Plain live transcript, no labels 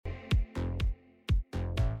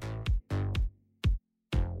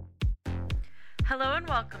Hello and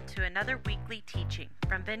welcome to another weekly teaching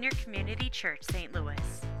from Vineyard Community Church, St. Louis.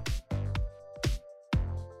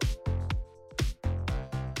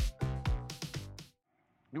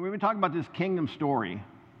 We've been talking about this kingdom story,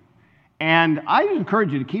 and I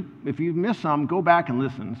encourage you to if you missed some, go back and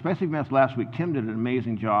listen, especially if you missed last week. Tim did an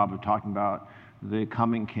amazing job of talking about the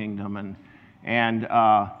coming kingdom, and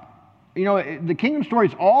the kingdom story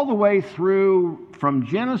is all the way through, from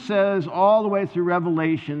Genesis all the way through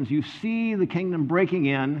Revelations. You see the kingdom breaking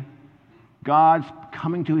in, God's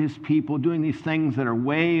coming to his people, doing these things that are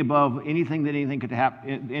way above anything that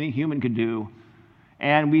any human could do.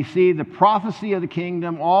 And we see the prophecy of the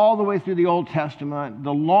kingdom all the way through the Old Testament,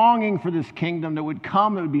 the longing for this kingdom that would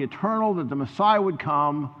come, that would be eternal, that the Messiah would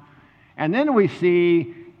come. And then we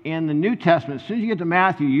see in the New Testament, as soon as you get to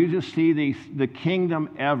Matthew, you just see the kingdom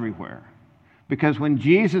everywhere. Because when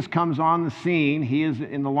Jesus comes on the scene, he is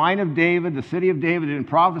in the line of David, the city of David had been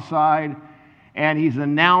prophesied, and he's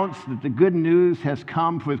announced that the good news has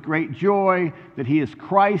come with great joy, that he is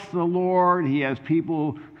Christ the Lord. He has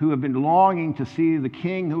people who have been longing to see the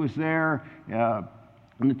king who is there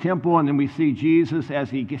in the temple. And then we see Jesus as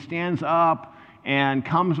he stands up and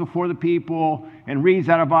comes before the people and reads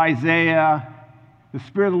out of Isaiah, "The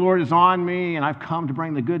Spirit of the Lord is on me, and I've come to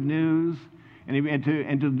bring the good news and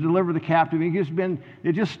to deliver the captive."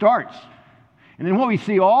 It just starts. And then what we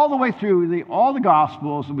see all the way through all the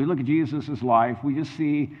Gospels, when we look at Jesus' life, we just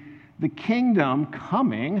see the kingdom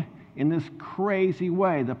coming in this crazy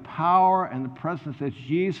way. The power and the presence that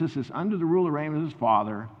Jesus is under the rule and reign of his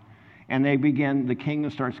Father, and the kingdom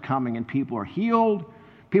starts coming, and people are healed,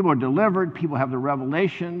 people are delivered, people have the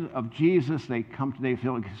revelation of Jesus. They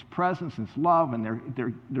feel his presence and his love, and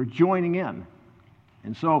they're joining in.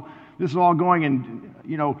 And so this is all going, and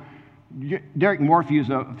Derek Morphew is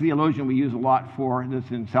a theologian we use a lot for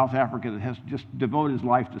this in South Africa that has just devoted his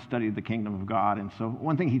life to study the kingdom of God. And so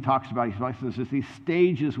one thing he talks about, is these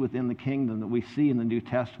stages within the kingdom that we see in the New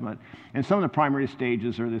Testament. And some of the primary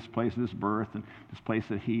stages are this place of his birth, and this place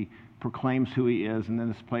that he proclaims who he is, and then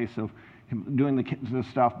this place of him doing the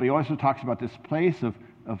stuff. But he also talks about this place of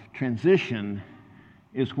transition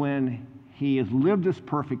is when he has lived this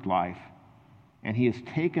perfect life, and he has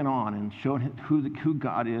taken on and shown who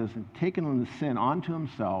God is, and taken on the sin onto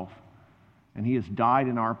himself, and he has died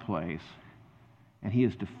in our place, and he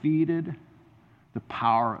has defeated the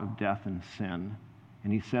power of death and sin.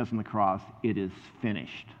 And he says on the cross, "It is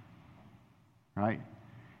finished." Right?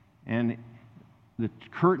 And the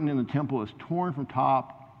curtain in the temple is torn from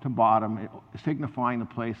top to bottom, signifying the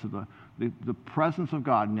place of the presence of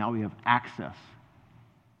God. Now we have access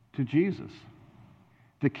to Jesus,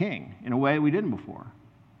 the King, in a way we didn't before.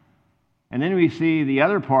 And then we see the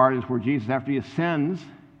other part is where Jesus, after he ascends,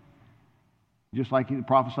 just like he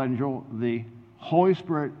prophesied in Joel, the Holy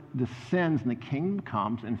Spirit descends and the kingdom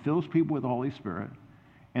comes and fills people with the Holy Spirit.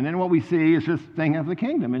 And then what we see is this thing of the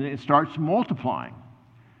kingdom, and it starts multiplying.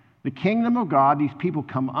 The kingdom of God, these people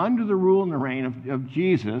come under the rule and the reign of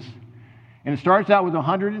Jesus, and it starts out with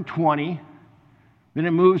 120. Then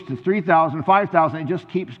it moves to 3,000, 5,000. It just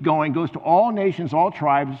keeps going, goes to all nations, all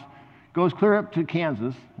tribes, goes clear up to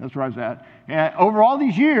Kansas. That's where I was at. And over all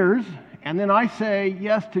these years, and then I say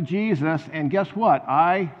yes to Jesus, and guess what?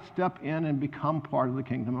 I step in and become part of the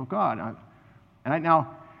kingdom of God. Now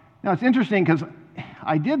it's interesting because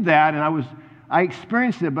I did that, and I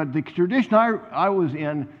experienced it, but the tradition I was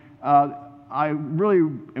in, I really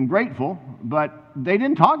am grateful, but they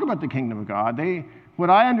didn't talk about the kingdom of God. What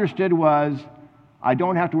I understood was, I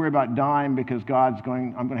don't have to worry about dying because I'm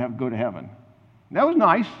going to have to go to heaven. That was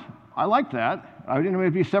nice. I liked that. I didn't want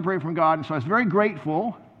to be separated from God, and so I was very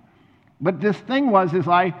grateful. But this thing was,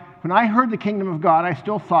 when I heard the kingdom of God, I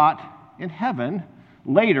still thought in heaven.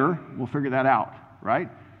 Later, we'll figure that out,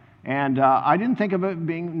 right? And I didn't think of it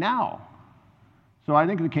being now. So I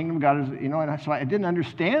think the kingdom of God is, and so I didn't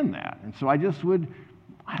understand that. And so I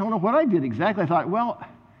don't know what I did exactly. I thought, well,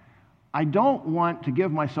 I don't want to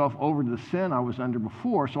give myself over to the sin I was under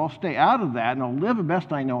before, so I'll stay out of that, and I'll live the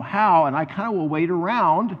best I know how, and I kind of will wait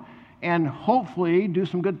around and hopefully do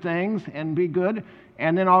some good things and be good,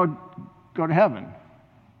 and then I'll go to heaven,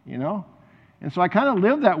 And so I kind of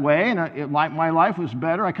lived that way, and my life was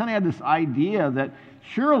better. I kind of had this idea that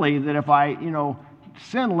surely that if I,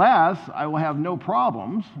 sin less, I will have no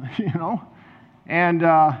problems, And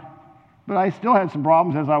but I still had some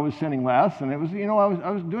problems as I was sinning less, and it was,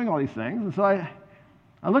 I was doing all these things. And so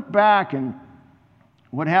I look back, and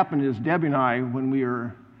what happened is Debbie and I, when we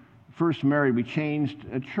were first married, we changed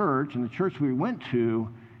a church, and the church we went to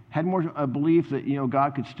had more a belief that,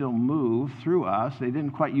 God could still move through us. They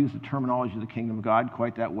didn't quite use the terminology of the kingdom of God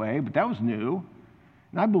quite that way, but that was new.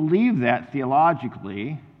 And I believe that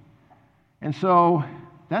theologically. And so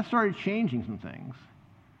that started changing some things.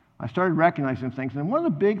 I started recognizing some things. And one of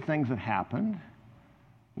the big things that happened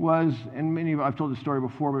was, and I've told this story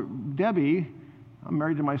before, but Debbie, I'm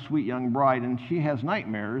married to my sweet young bride, and she has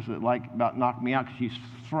nightmares that like about knock me out because she's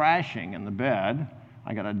thrashing in the bed.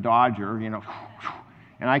 I got to dodge her, and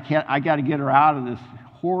I got to get her out of this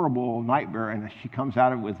horrible nightmare, and she comes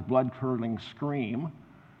out of it with blood-curdling scream,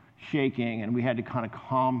 shaking, and we had to kind of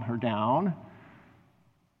calm her down.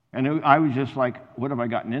 And I was just like, what have I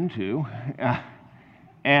gotten into?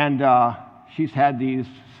 And she's had these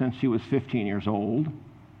since she was 15 years old,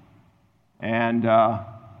 and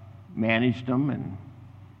managed them,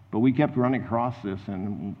 but we kept running across this,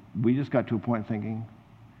 and we just got to a point thinking,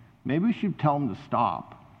 maybe we should tell them to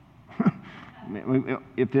stop.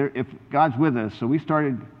 if God's with us, so we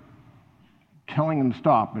started telling them to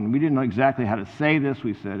stop, and we didn't know exactly how to say this.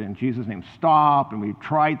 We said, in Jesus' name, stop, and we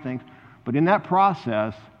tried things, but in that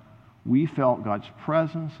process, we felt God's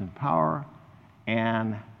presence and power,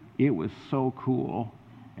 and it was so cool.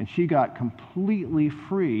 And she got completely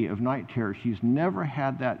free of night terror. She's never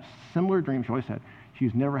had that similar dream she always had.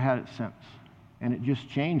 She's never had it since. And it just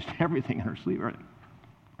changed everything in her sleep.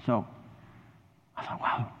 So I thought,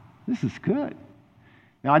 wow, this is good.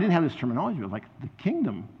 Now, I didn't have this terminology, but like the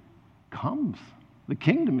kingdom comes. The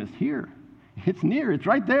kingdom is here. It's near. It's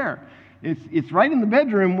right there. It's right in the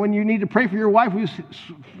bedroom when you need to pray for your wife who's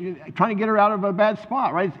trying to get her out of a bad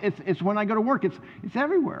spot, right? It's when I go to work. It's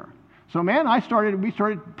everywhere. So, man, we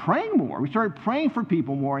started praying more. We started praying for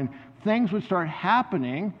people more, and things would start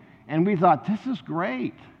happening, and we thought, this is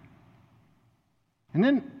great. And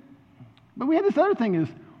then, but we had this other thing is,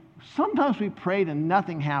 sometimes we prayed and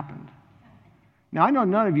nothing happened. Now, I know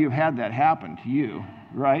none of you have had that happen to you,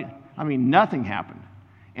 right? I mean, nothing happened.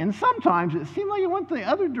 And sometimes it seemed like it went the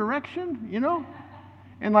other direction,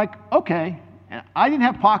 And like, okay, and I didn't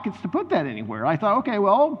have pockets to put that anywhere. I thought, okay,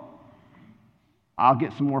 well, I'll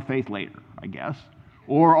get some more faith later, I guess.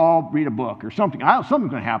 Or I'll read a book or something.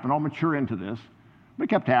 Something's going to happen. I'll mature into this. But it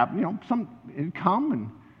kept happening. It'd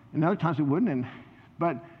come, and other times it wouldn't.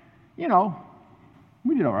 But we did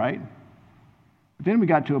all right. But then we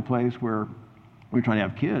got to a place where we were trying to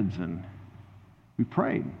have kids, and we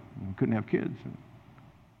prayed, and we couldn't have kids. And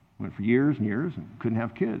went for years and years and couldn't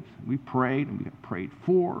have kids. We prayed, and we got prayed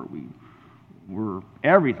for. We were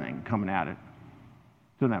everything coming at it.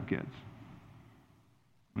 Couldn't have kids.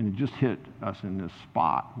 And it just hit us in this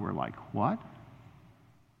spot where, like, what?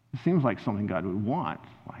 It seems like something God would want.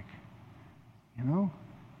 Like, And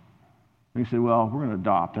he said, well, we're going to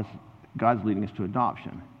adopt. God's leading us to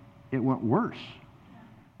adoption. It went worse.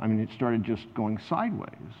 It started just going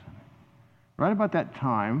sideways. Right about that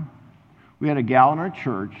time, we had a gal in our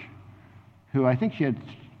church who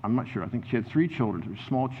I'm not sure, I think she had 3 children,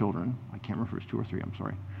 small children. I can't remember if it was 2 or 3, I'm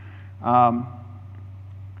sorry.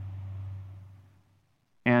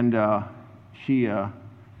 And she had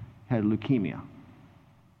leukemia.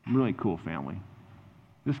 Really cool family.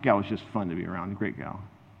 This gal was just fun to be around, a great gal.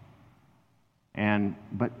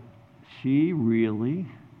 But she really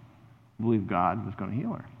believed God was going to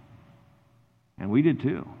heal her. And we did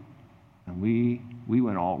too. And we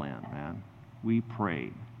went all in, man. We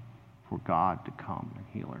prayed for God to come and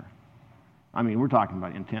heal her. We're talking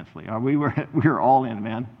about intensely. We were all in,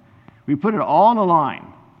 man. We put it all on the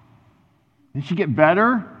line. Did she get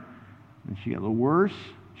better? And she got a little worse.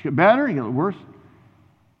 She got better and got a little worse.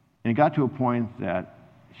 And it got to a point that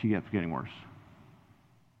she kept getting worse.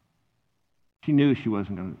 She knew she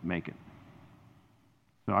wasn't going to make it.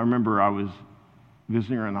 So I remember I was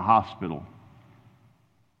visiting her in the hospital.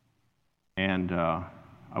 And I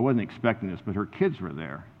wasn't expecting this, but her kids were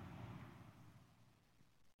there.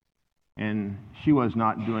 And she was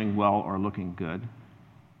not doing well or looking good.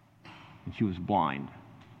 And she was blind.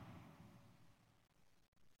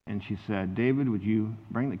 And she said, David, would you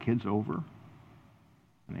bring the kids over?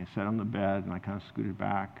 And they sat on the bed, and I kind of scooted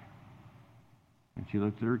back. And she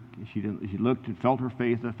looked at her. She looked and felt her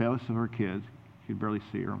face, the face of her kids. She could barely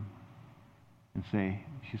see them. And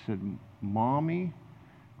she said, Mommy,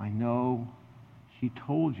 I know she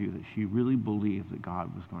told you that she really believed that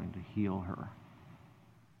God was going to heal her.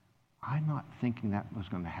 I'm not thinking that was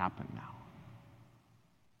going to happen now.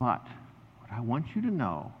 But what I want you to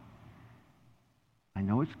know, I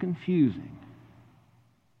know it's confusing,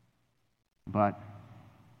 but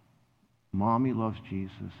Mommy loves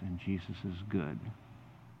Jesus, and Jesus is good,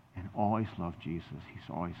 and always loved Jesus. He's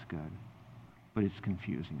always good. But it's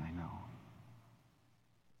confusing, I know.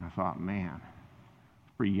 And I thought, man,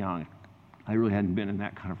 pretty young. I really hadn't been in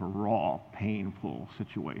that kind of a raw, painful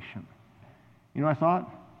situation. I thought,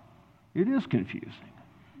 it is confusing.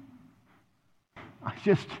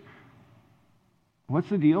 What's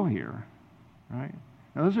the deal here, right?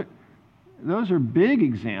 Now, those are big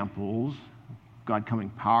examples, God coming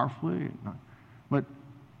powerfully, but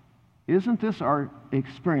isn't this our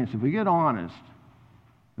experience? If we get honest,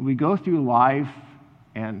 if we go through life,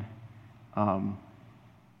 and I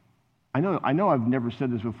know I've never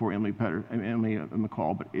said this before, Emily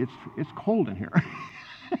McCall, but it's cold in here.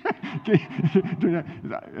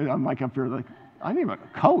 I'm like up here like, I need a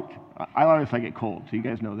coat. I always like it cold, so you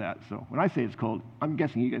guys know that. So when I say it's cold, I'm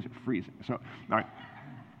guessing you guys are freezing. So, all right.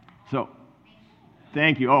 So,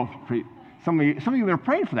 thank you. Oh, some of you have been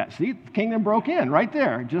praying for that. See, the kingdom broke in right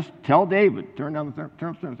there. Just tell David, turn down the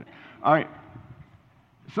thermostat. All right.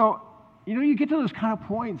 So, you get to those kind of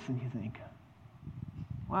points and you think,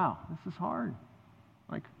 wow, this is hard.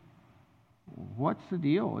 Like, what's the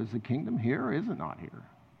deal? Is the kingdom here or is it not here?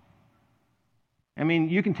 I mean,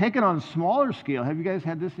 you can take it on a smaller scale. Have you guys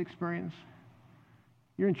had this experience?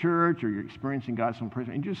 You're in church or you're experiencing God some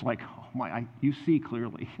person, and you're just like, oh my, you see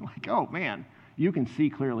clearly. Like, oh man, you can see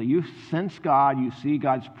clearly. You sense God, you see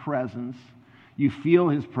God's presence, you feel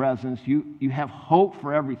His presence, you have hope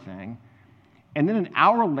for everything. And then an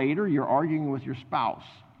hour later, you're arguing with your spouse,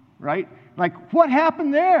 right? Like, what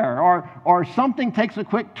happened there? Or something takes a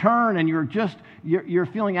quick turn and you're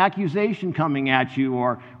feeling accusation coming at you,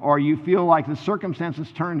 or you feel like the circumstances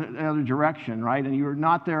turned the other direction, right? And you're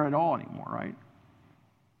not there at all anymore, right?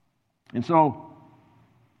 And so,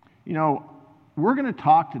 we're going to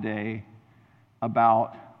talk today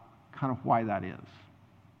about kind of why that is.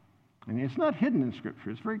 And it's not hidden in Scripture,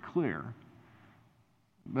 it's very clear.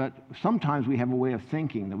 But sometimes we have a way of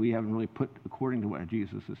thinking that we haven't really put according to what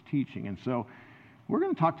Jesus is teaching. And so we're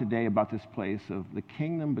going to talk today about this place of the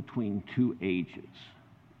kingdom between two ages.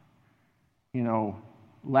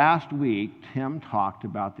 Last week, Tim talked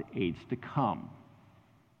about the age to come.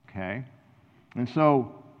 Okay? And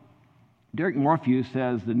so Derek Morphew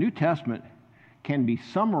says the New Testament can be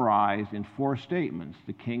summarized in 4 statements.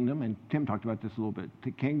 The kingdom, and Tim talked about this a little bit, the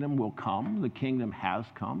kingdom will come, the kingdom has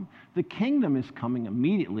come, the kingdom is coming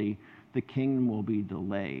immediately, the kingdom will be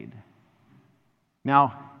delayed.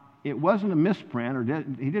 Now, it wasn't a misprint, or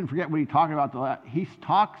he didn't forget what he talked about. He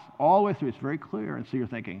talks all the way through, it's very clear, and so you're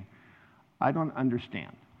thinking, I don't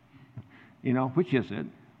understand. Which is it?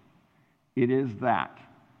 It is that.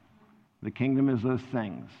 The kingdom is those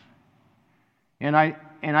things. And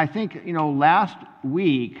I think, last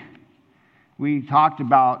week we talked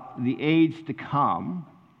about the age to come,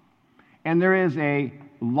 and there is a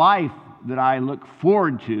life that I look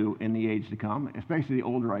forward to in the age to come, especially the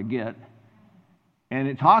older I get. And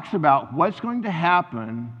it talks about what's going to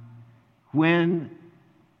happen when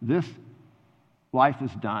this life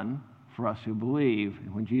is done for us who believe.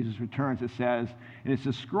 And when Jesus returns, it says, and it's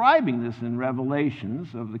describing this in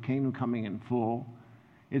Revelations of the kingdom coming in full.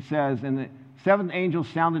 It says, and the 7th angel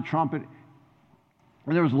sounded the trumpet,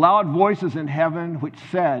 and there was loud voices in heaven which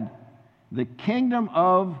said, the kingdom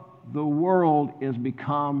of the world is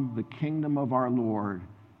become the kingdom of our Lord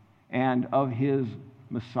and of His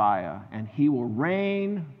Messiah, and He will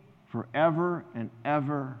reign forever and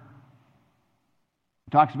ever.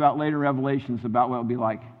 It talks about later Revelations about what it will be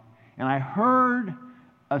like. And I heard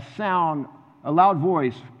a sound, a loud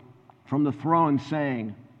voice from the throne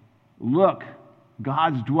saying, look,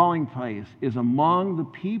 God's dwelling place is among the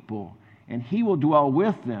people, and He will dwell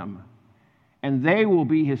with them, and they will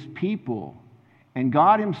be His people, and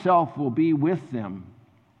God Himself will be with them,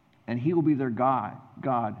 and He will be their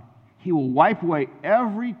God. He will wipe away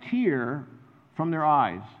every tear from their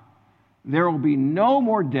eyes. There will be no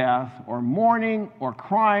more death, or mourning, or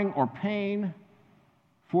crying, or pain,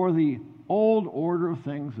 for the old order of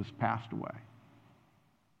things has passed away.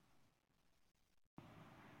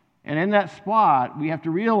 And in that spot, we have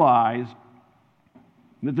to realize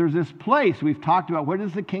that there's this place we've talked about. What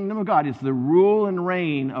is the kingdom of God? It's the rule and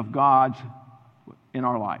reign of God in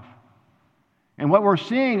our life. And what we're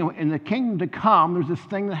seeing in the kingdom to come, there's this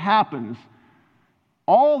thing that happens.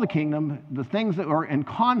 All the kingdom, the things that are in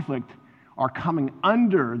conflict, are coming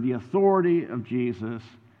under the authority of Jesus,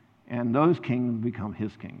 and those kingdoms become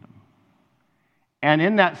His kingdom. And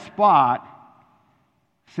in that spot,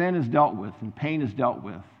 sin is dealt with and pain is dealt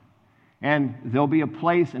with. And there'll be a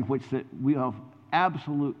place in which that we have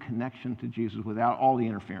absolute connection to Jesus without all the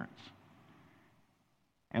interference.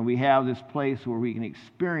 And we have this place where we can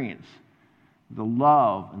experience the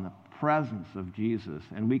love and the presence of Jesus,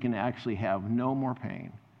 and we can actually have no more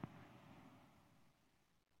pain.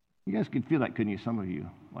 You guys could feel that, couldn't you? Some of you.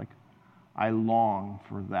 Like, I long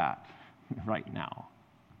for that right now,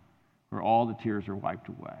 where all the tears are wiped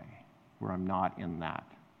away, where I'm not in that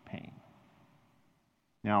pain.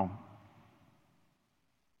 Now,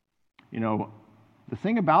 You know, the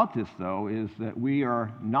thing about this, though, is that we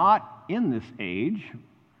are not in this age,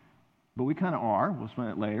 but we kind of are. We'll explain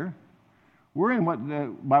it later. We're in what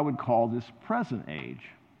I would call this present age.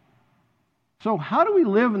 So how do we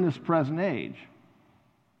live in this present age?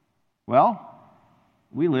 Well,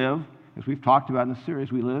 we live, as we've talked about in this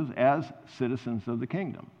series, we live as citizens of the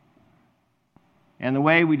kingdom. And the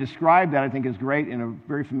way we describe that, I think, is great in a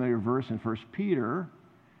very familiar verse in 1 Peter.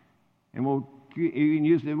 And we'll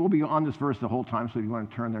be on this verse the whole time, so if you want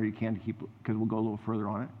to turn there, you can, because we'll go a little further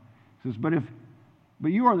on it. It says,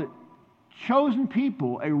 but you are the chosen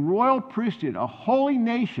people, a royal priesthood, a holy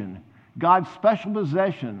nation, God's special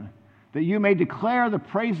possession, that you may declare the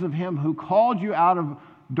praise of him who called you out of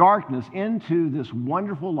darkness into this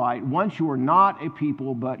wonderful light. Once you were not a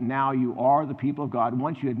people, but now you are the people of God.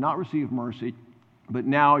 Once you had not received mercy, but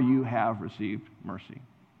now you have received mercy.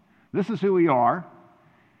 This is who we are.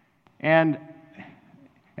 And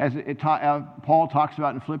as Paul talks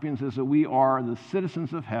about in Philippians, is that we are the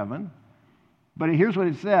citizens of heaven. But here's what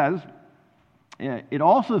it says. It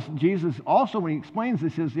also, Jesus also, when he explains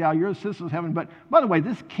this, says, yeah, you're the citizens of heaven. But by the way,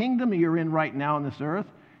 this kingdom you're in right now on this earth,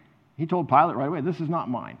 he told Pilate right away, this is not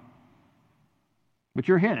mine. But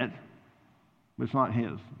you're in it, but it's not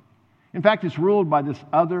his. In fact, it's ruled by this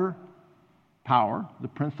other power, the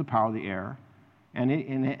prince of the power of the air.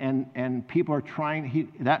 And people are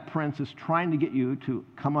trying, that prince is trying to get you to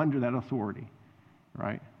come under that authority,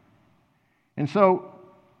 right? And so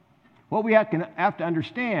what we have to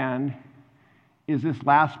understand is this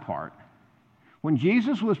last part. When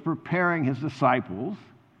Jesus was preparing his disciples,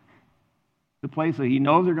 the place that he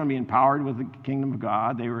knows they're going to be empowered with the kingdom of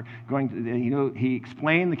God, they were going to, he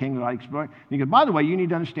explained the kingdom of God. He goes, by the way, you need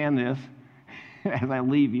to understand this as I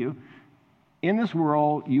leave you. In this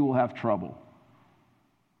world, you will have trouble.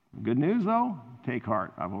 Good news, though, take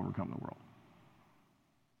heart, I've overcome the world.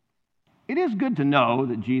 It is good to know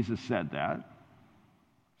that Jesus said that.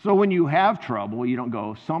 So when you have trouble, you don't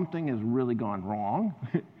go, something has really gone wrong.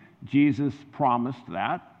 Jesus promised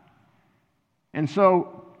that. And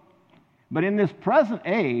so, but in this present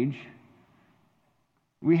age,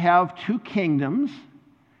 we have two kingdoms.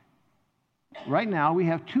 Right now, we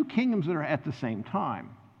have two kingdoms that are at the same time.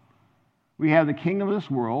 We have the kingdom of this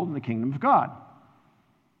world and the kingdom of God.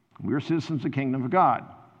 We're citizens of the kingdom of God.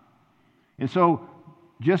 And so,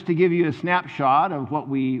 just to give you a snapshot of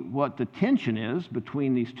what the tension is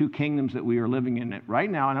between these two kingdoms that we are living in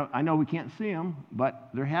right now, I know we can't see them, but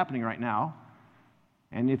they're happening right now.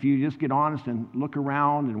 And if you just get honest and look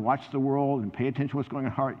around and watch the world and pay attention to what's going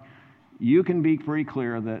on in heart, you can be pretty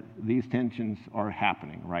clear that these tensions are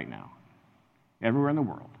happening right now, everywhere in the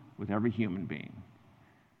world, with every human being.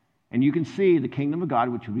 And you can see the kingdom of God,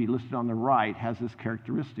 which will be listed on the right, has this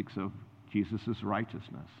characteristics of Jesus'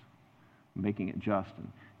 righteousness, making it just,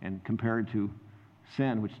 and compared to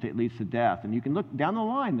sin, which leads to death. And you can look down the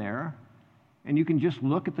line there, and you can just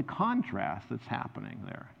look at the contrast that's happening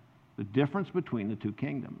there, the difference between the two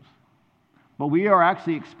kingdoms. But we are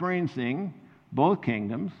actually experiencing both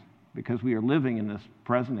kingdoms because we are living in this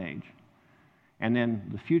present age. And then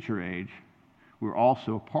the future age, we're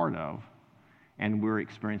also a part of, and we're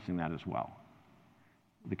experiencing that as well,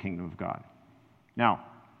 the kingdom of God. Now,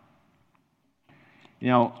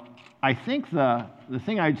 I think the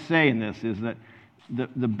thing I'd say in this is that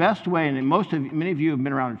the best way, and many of you have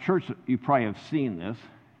been around a church, you probably have seen this,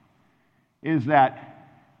 is that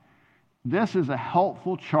this is a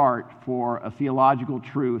helpful chart for a theological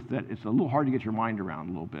truth that it's a little hard to get your mind around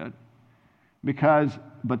a little bit.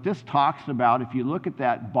 But this talks about, if you look at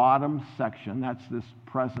that bottom section, that's this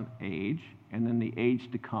present age, and then the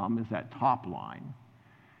age to come is that top line.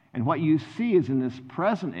 And what you see is in this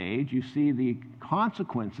present age, you see the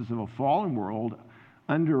consequences of a fallen world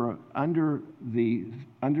under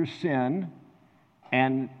sin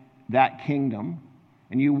and that kingdom.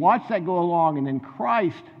 And you watch that go along, and then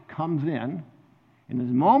Christ comes in. And the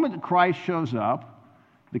moment that Christ shows up,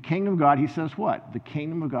 the kingdom of God, he says what? The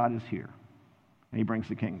kingdom of God is here. And he brings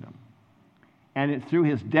the kingdom. And it's through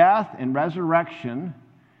his death and resurrection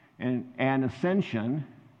and ascension,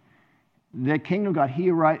 the kingdom of God,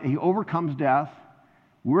 he overcomes death.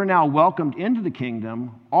 We're now welcomed into the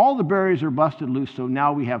kingdom. All the barriers are busted loose, so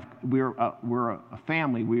now we're a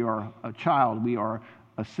family. We are a child. We are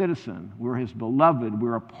a citizen. We're his beloved.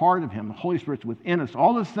 We're a part of him. The Holy Spirit's within us.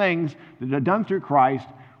 All those things that are done through Christ,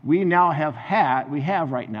 we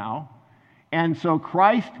have right now. And so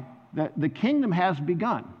Christ, the kingdom has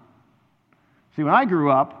begun. See, when I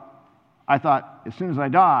grew up, I thought, as soon as I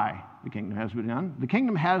die, the kingdom has begun. The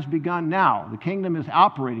kingdom has begun now. The kingdom is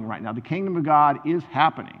operating right now. The kingdom of God is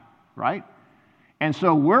happening, right? And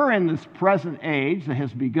so we're in this present age that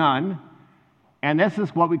has begun, and this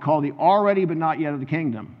is what we call the already but not yet of the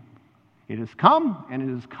kingdom. It has come and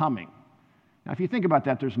it is coming. Now, if you think about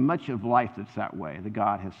that, there's much of life that's that way. That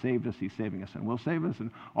God has saved us, He's saving us, and will save us,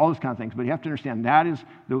 and all those kind of things. But you have to understand that is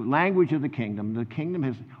the language of the kingdom. The kingdom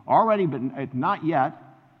has already, but not yet.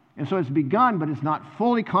 And so it's begun, but it's not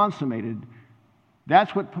fully consummated.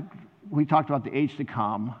 That's what we talked about, the age to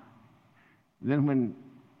come. Then when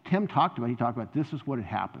Tim talked about it, he talked about this is what it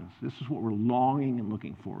happens. This is what we're longing and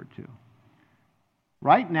looking forward to.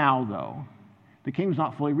 Right now, though, the kingdom's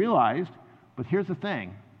not fully realized, but here's the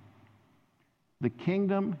thing. The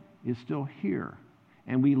kingdom is still here.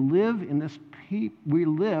 And we live in this we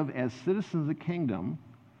live as citizens of the kingdom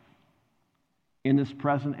in this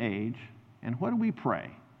present age. And what do we pray?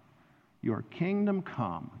 Your kingdom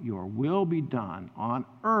come, your will be done on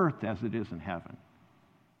earth as it is in heaven.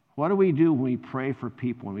 What do we do when we pray for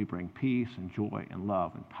people, when we bring peace and joy and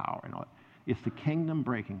love and power and all that? It's the kingdom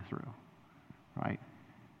breaking through, right?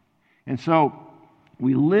 And so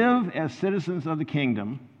we live as citizens of the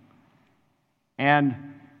kingdom,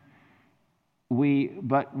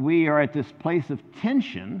 but we are at this place of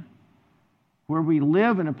tension where we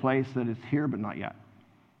live in a place that is here but not yet.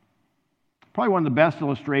 Probably one of the best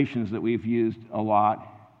illustrations that we've used a lot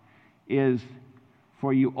is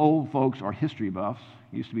for you old folks or history buffs.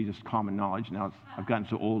 It used to be just common knowledge. Now I've gotten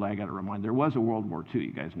so old I got to remind. There was a World War II,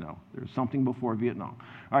 you guys know. There was something before Vietnam.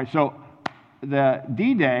 All right, so the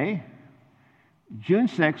D-Day, June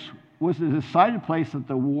 6th, was the decided place that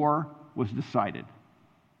the war was decided.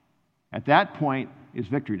 At that point is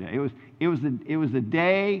Victory Day. It was the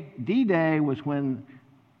day. D-Day was when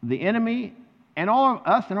the enemy and all of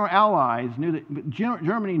us and our allies knew that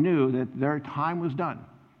Germany knew that their time was done.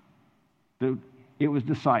 That it was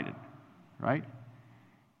decided, right?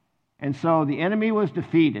 And so the enemy was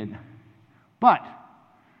defeated. But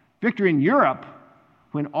victory in Europe,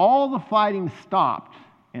 when all the fighting stopped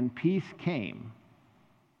and peace came,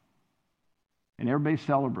 and everybody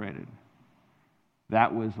celebrated,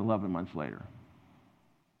 that was 11 months later.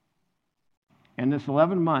 And this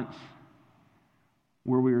 11 months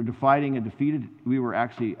where we were we were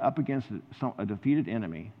actually up against a defeated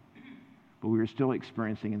enemy, but we were still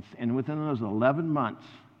experiencing, and within those 11 months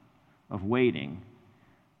of waiting,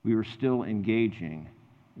 we were still engaging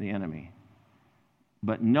the enemy,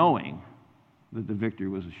 but knowing that the victory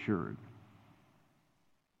was assured.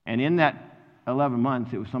 And in that 11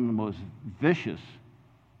 months, it was some of the most vicious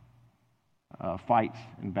fights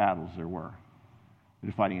and battles there were.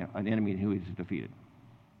 They're fighting an enemy who is defeated.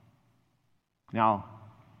 Now,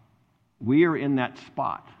 we are in that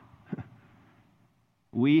spot.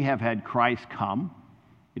 We have had Christ come.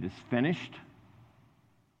 It is finished.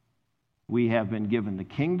 We have been given the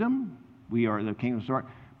kingdom. We are the kingdom start.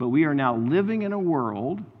 But we are now living in a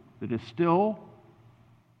world that is still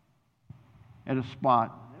at a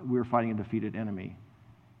spot we're fighting a defeated enemy.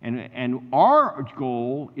 And our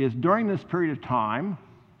goal is during this period of time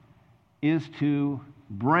is to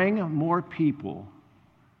bring more people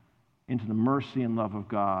into the mercy and love of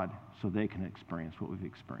God so they can experience what we've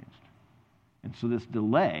experienced. And so this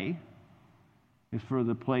delay is for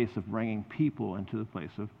the place of bringing people into the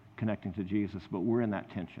place of connecting to Jesus, but we're in that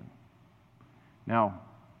tension. Now,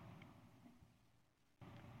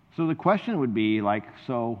 so the question would be like,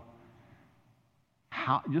 so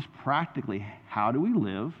how, just practically, how do we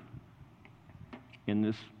live in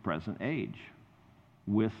this present age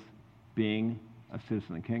with being a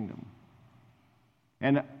citizen of the kingdom?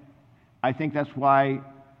 And I think that's why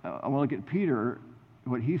I want to look at Peter,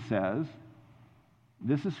 what he says.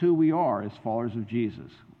 This is who we are as followers of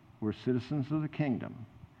Jesus. We're citizens of the kingdom.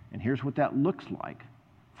 And here's what that looks like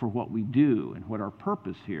for what we do and what our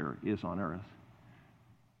purpose here is on earth.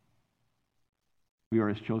 We are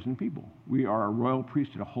his chosen people. We are a royal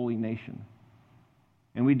priesthood, a holy nation.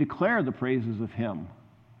 And we declare the praises of him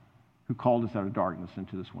who called us out of darkness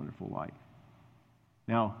into this wonderful light.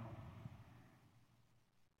 Now,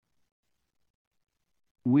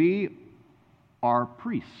 we are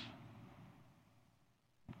priests.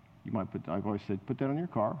 You might I've always said, put that on your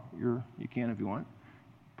car. You can if you want.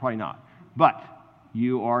 Probably not. But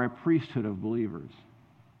you are a priesthood of believers.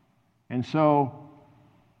 And so,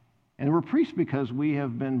 and we're priests because we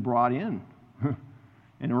have been brought in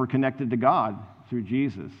and we're connected to God through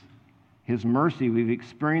Jesus. His mercy, we've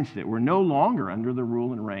experienced it. We're no longer under the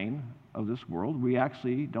rule and reign of this world. We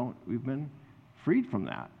actually we've been freed from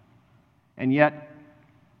that. And yet,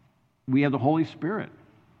 we have the Holy Spirit.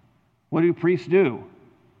 What do priests do?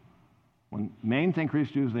 One main thing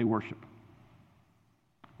priests do is they worship.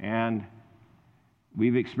 And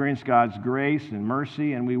We've experienced God's grace and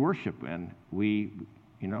mercy, and we worship. And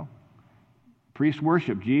priests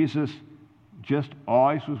worship. Jesus just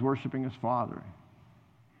always was worshiping his Father.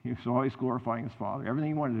 He was always glorifying his Father.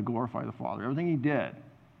 Everything he wanted to glorify the Father. Everything he did.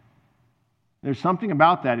 There's something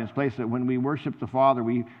about that in this place that when we worship the Father,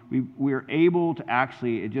 we're able to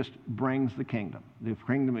actually, it just brings the kingdom. The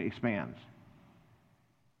kingdom expands.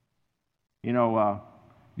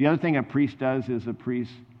 The other thing a priest does is a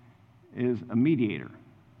priest is a mediator.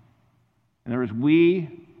 In other words,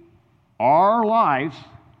 our lives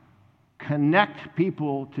connect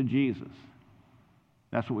people to Jesus.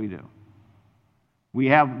 That's what we do. We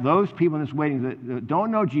have those people in this waiting that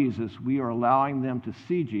don't know Jesus. We are allowing them to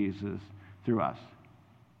see Jesus through us.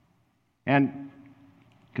 And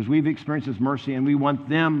because we've experienced his mercy, and we want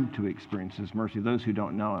them to experience his mercy, those who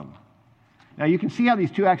don't know him. Now, you can see how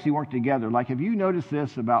these two actually work together. Like, have you noticed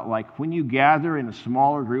this about, like, when you gather in a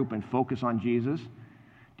smaller group and focus on Jesus?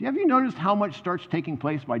 Have you noticed how much starts taking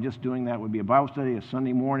place by just doing that? It would be a Bible study, a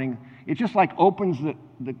Sunday morning. It just, like, opens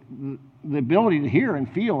the ability to hear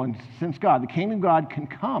and feel and sense God. The kingdom of God can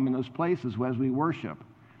come in those places as we worship.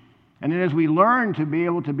 And then as we learn to be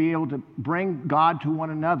able to bring God to one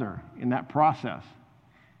another in that process,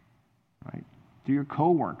 right? To your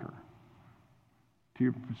coworker, to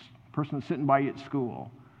your person that's sitting by you at school.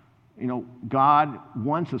 God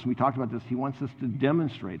wants us, we talked about this, he wants us to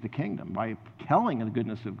demonstrate the kingdom by telling the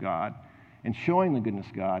goodness of God and showing the goodness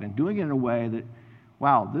of God and doing it in a way that,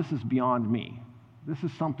 wow, this is beyond me. This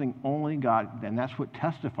is something only God, and that's what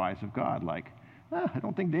testifies of God. Like, I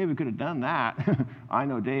don't think David could have done that. I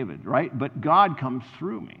know David, right? But God comes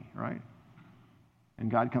through me, right? And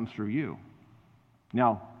God comes through you.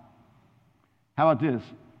 Now, how about this?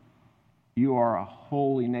 You are a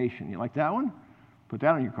holy nation. You like that one? Put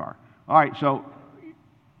that on your car. All right, so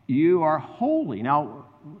you are holy. Now,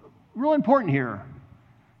 real important here.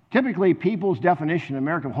 Typically, people's definition in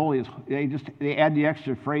America of holy is they add the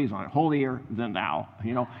extra phrase on it, holier than thou.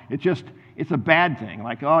 It's a bad thing.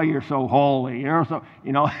 Like, oh, you're so holy. You're so,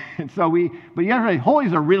 and so but you have to say, holy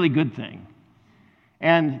is a really good thing.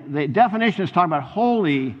 And the definition is talking about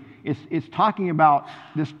holy. It's talking about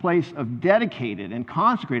this place of dedicated and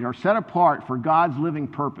consecrated or set apart for God's living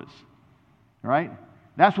purpose. Right?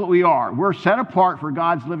 That's what we are. We're set apart for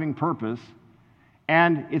God's living purpose.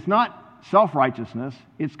 And it's not self-righteousness,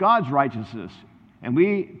 it's God's righteousness. And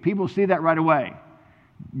people see that right away.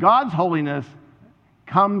 God's holiness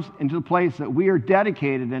comes into the place that we are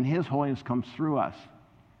dedicated and his holiness comes through us.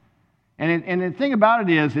 And the thing about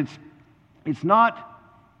it is, it's not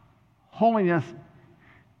holiness.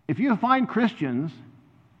 If you find Christians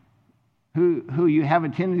who you have a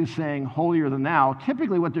tendency of saying holier than thou,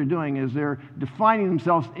 typically what they're doing is they're defining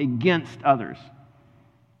themselves against others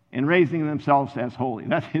and raising themselves as holy.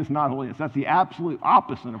 That is not holiness. That's the absolute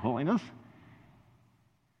opposite of holiness.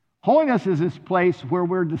 Holiness is this place where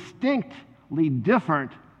we're distinctly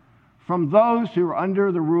different from those who are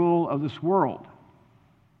under the rule of this world.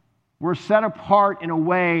 We're set apart in a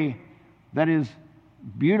way that is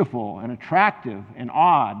beautiful and attractive and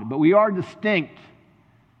odd, but we are distinct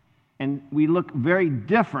and we look very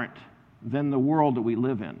different than the world that we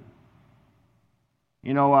live in.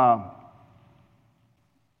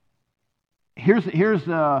 Here's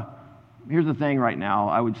the thing right now,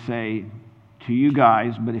 I would say to you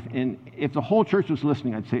guys, but if the whole church was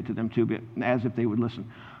listening, I'd say it to them too, but as if they would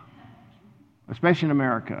listen, especially in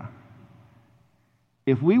America.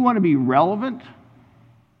 If we want to be relevant,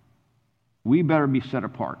 we better be set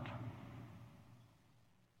apart.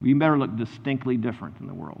 We better look distinctly different in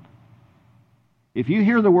the world. If you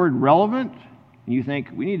hear the word relevant, and you think,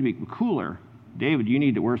 we need to be cooler, David, you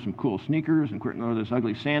need to wear some cool sneakers and quit wearing those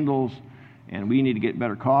ugly sandals, and we need to get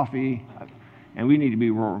better coffee, and we need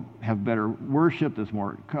to have better worship. There's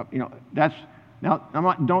more, that's now.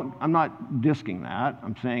 I'm not disking that.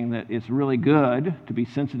 I'm saying that it's really good to be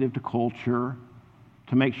sensitive to culture,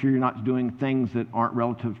 to make sure you're not doing things that aren't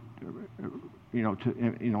relative,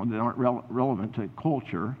 that aren't relevant to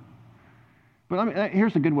culture. But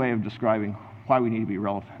here's a good way of describing why we need to be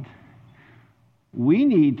relevant. We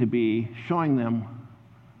need to be showing them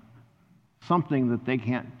something that they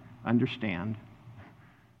can't understand,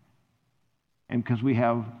 and because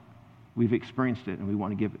we've experienced it and we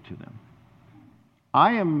want to give it to them.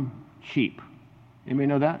 I am cheap. Anybody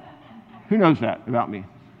know that? Who knows that about me?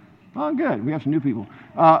 Oh, good. We have some new people.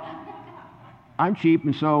 I'm cheap,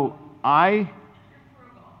 and so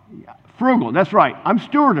frugal. That's right. I'm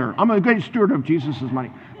stewarder. I'm a great steward of Jesus'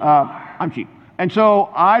 money. I'm cheap. And so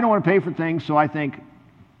I don't want to pay for things, so I think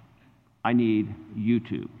I need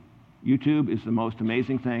YouTube. YouTube is the most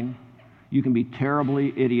amazing thing. You can be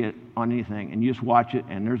terribly idiot on anything, and you just watch it,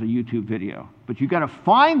 and there's a YouTube video. But you got to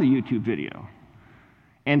find the YouTube video.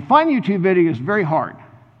 And finding the YouTube video is very hard.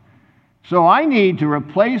 So I need to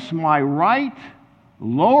replace my right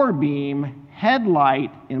lower beam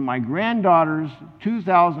headlight in my granddaughter's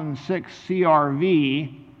 2006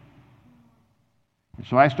 CR-V. And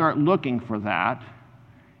so I start looking for that.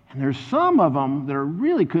 And there's some of them that are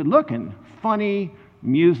really good looking. Funny,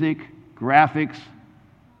 music, graphics,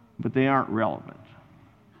 but they aren't relevant.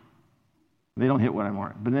 They don't hit what I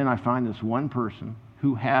want. But then I find this one person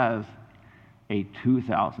who has a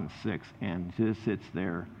 2006 and just sits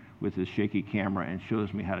there with his shaky camera and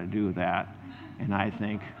shows me how to do that. And I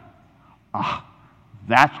think,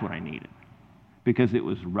 that's what I needed, because it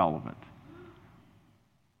was relevant.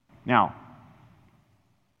 Now,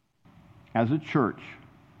 as a church,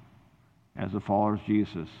 as a follower of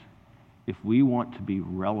Jesus, if we want to be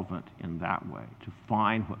relevant in that way, to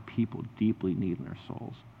find what people deeply need in their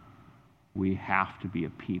souls, we have to be a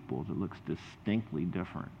people that looks distinctly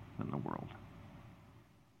different than the world.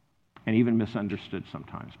 And even misunderstood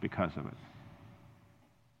sometimes because of it.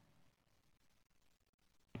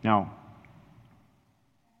 Now,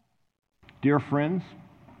 dear friends,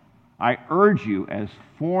 I urge you as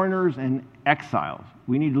foreigners and exiles,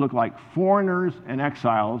 we need to look like foreigners and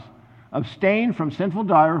exiles, abstain from sinful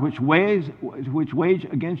desire which wage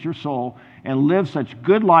against your soul, and live such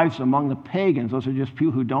good lives among the pagans, those are just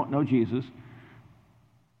people who don't know Jesus,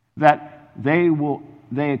 that they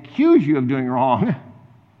accuse you of doing wrong,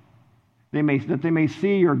 that they may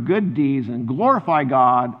see your good deeds and glorify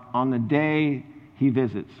God on the day he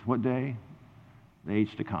visits. What day? The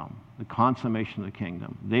age to come, the consummation of the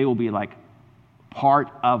kingdom. They will be like part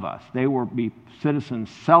of us. They will be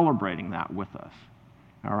citizens celebrating that with us.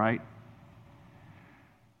 All right?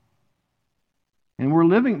 And we're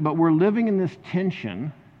living in this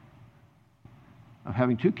tension of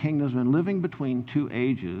having two kingdoms and living between two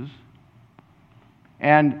ages.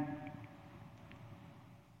 And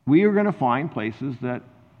we are going to find places that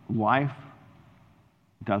life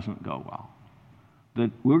doesn't go well.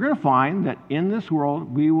 That we're going to find that in this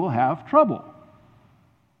world we will have trouble.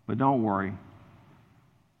 But don't worry,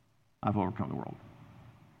 I've overcome the world.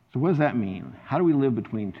 So what does that mean? How do we live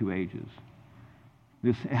between two ages?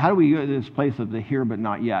 How do we get to this place of the here but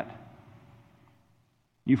not yet?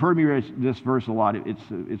 You've heard me read this verse a lot.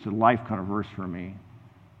 It's a life kind of verse for me.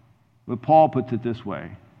 But Paul puts it this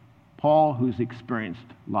way. Paul, who's experienced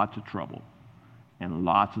lots of trouble and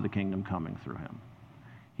lots of the kingdom coming through him,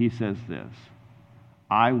 he says this: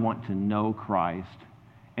 I want to know Christ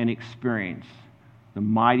and experience the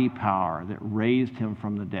mighty power that raised him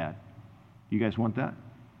from the dead. You guys want that?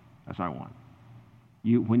 That's what I want.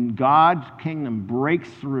 When God's kingdom breaks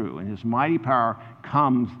through and his mighty power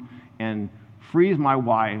comes and frees my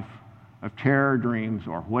wife of terror dreams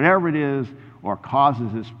or whatever it is, or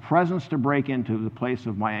causes his presence to break into the place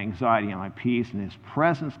of my anxiety and my peace, and his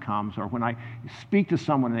presence comes, or when I speak to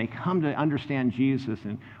someone and they come to understand Jesus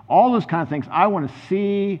and all those kind of things, I want to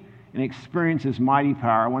see and experience his mighty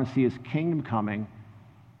power. I want to see his kingdom coming.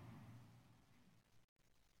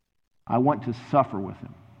 I want to suffer with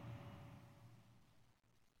him,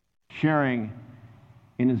 sharing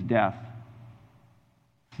in his death,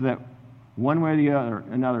 so that one way or the other,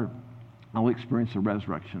 another, I will experience the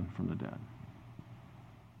resurrection from the dead.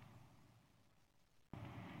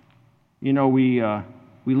 You know, we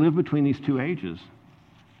live between these two ages.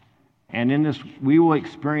 And in this, we will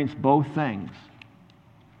experience both things.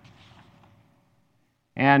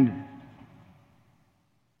 And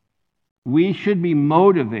we should be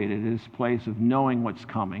motivated at this place of knowing what's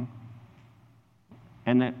coming.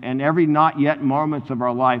 And every not yet moments of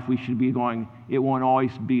our life, we should be going, it won't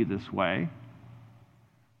always be this way.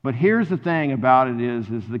 But here's the thing about it is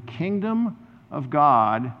the kingdom of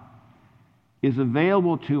God is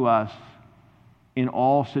available to us in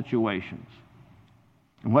all situations.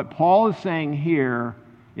 And what Paul is saying here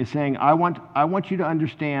is saying, I want you to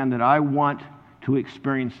understand that I want to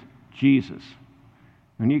experience Jesus.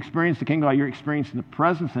 When you experience the kingdom of God, you're experiencing the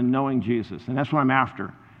presence and knowing Jesus. And that's what I'm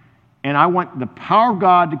after. And I want the power of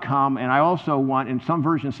God to come, and I also want, in some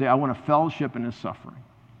versions say, I want a fellowship in his suffering.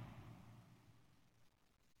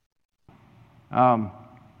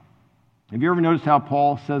 Have you ever noticed how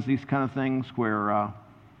Paul says these kind of things where,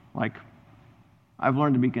 like, I've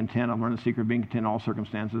learned to be content. I've learned the secret of being content in all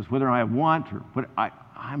circumstances, whether I want or what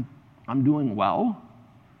I'm doing well.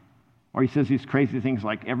 Or he says these crazy things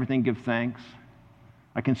like, everything give thanks.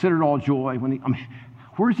 I consider it all joy.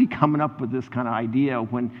 Where's he coming up with this kind of idea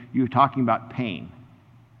when you're talking about pain?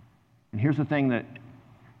 And here's the thing that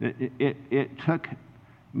it took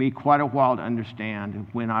me quite a while to understand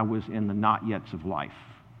when I was in the not yets of life,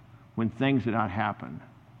 when things did not happen.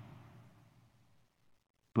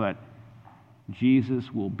 But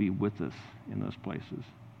Jesus will be with us in those places.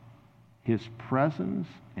 His presence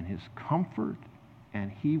and his comfort,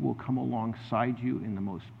 and he will come alongside you in the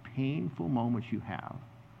most painful moments you have.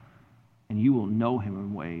 And you will know him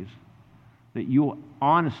in ways that you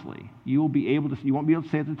will be able to, you won't be able to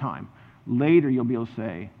say at the time. Later, you'll be able to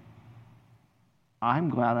say, I'm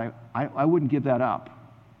glad I wouldn't give that up.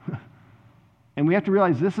 And we have to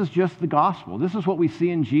realize this is just the gospel. This is what we see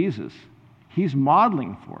in Jesus. He's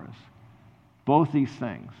modeling for us both these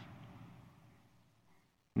things.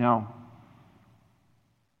 Now,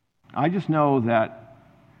 I just know that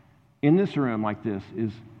in this room like this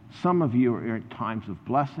is some of you are in times of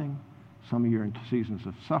blessing, some of you are in seasons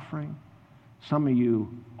of suffering, some of you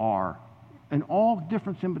are, and all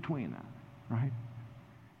difference in between that, right?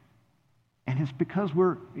 And it's because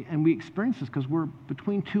we experience this because we're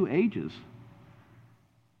between two ages.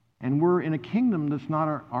 And we're in a kingdom that's not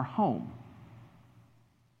our home.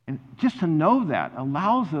 And just to know that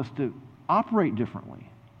allows us to operate differently.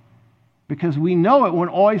 Because we know it won't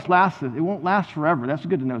always last. It won't last forever. That's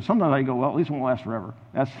good to know. Sometimes I go, well, at least it won't last forever.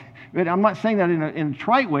 But I'm not saying that in a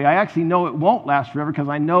trite way. I actually know it won't last forever because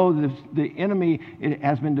I know that the enemy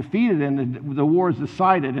has been defeated and the war is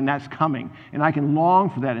decided, and that's coming. And I can long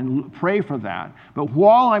for that and pray for that. But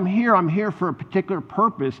while I'm here for a particular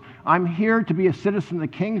purpose. I'm here to be a citizen of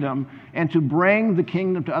the kingdom and to bring the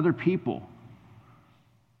kingdom to other people.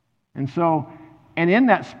 And so, and in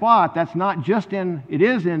that spot, that's not just it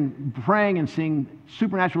is in praying and seeing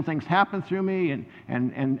supernatural things happen through me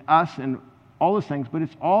and us and all those things, but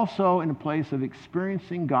it's also in a place of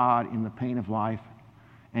experiencing God in the pain of life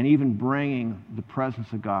and even bringing the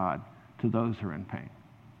presence of God to those who are in pain.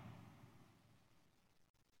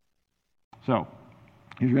 So,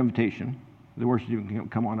 here's your invitation. The worship team can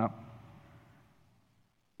come on up.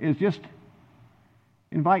 It's just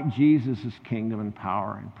invite Jesus' kingdom and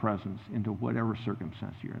power and presence into whatever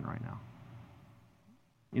circumstance you're in right now.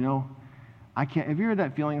 You know, have you ever had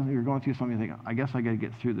that feeling that you're going through something, you think, I guess I got to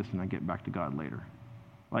get through this and I get back to God later?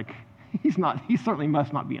 Like, he certainly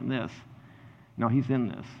must not be in this. No, he's in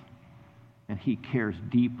this. And he cares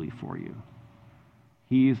deeply for you.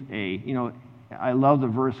 I love the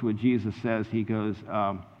verse where Jesus says, he goes,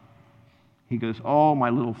 oh, my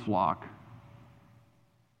little flock.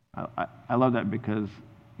 I love that because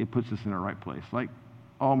it puts us in the right place. Like,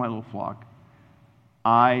 oh, my little flock,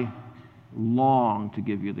 I long to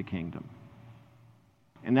give you the kingdom.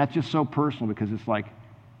 And that's just so personal because it's like,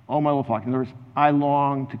 oh, my little flock. In other words, I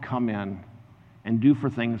long to come in and do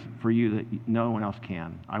things for you that no one else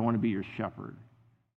can. I want to be your shepherd.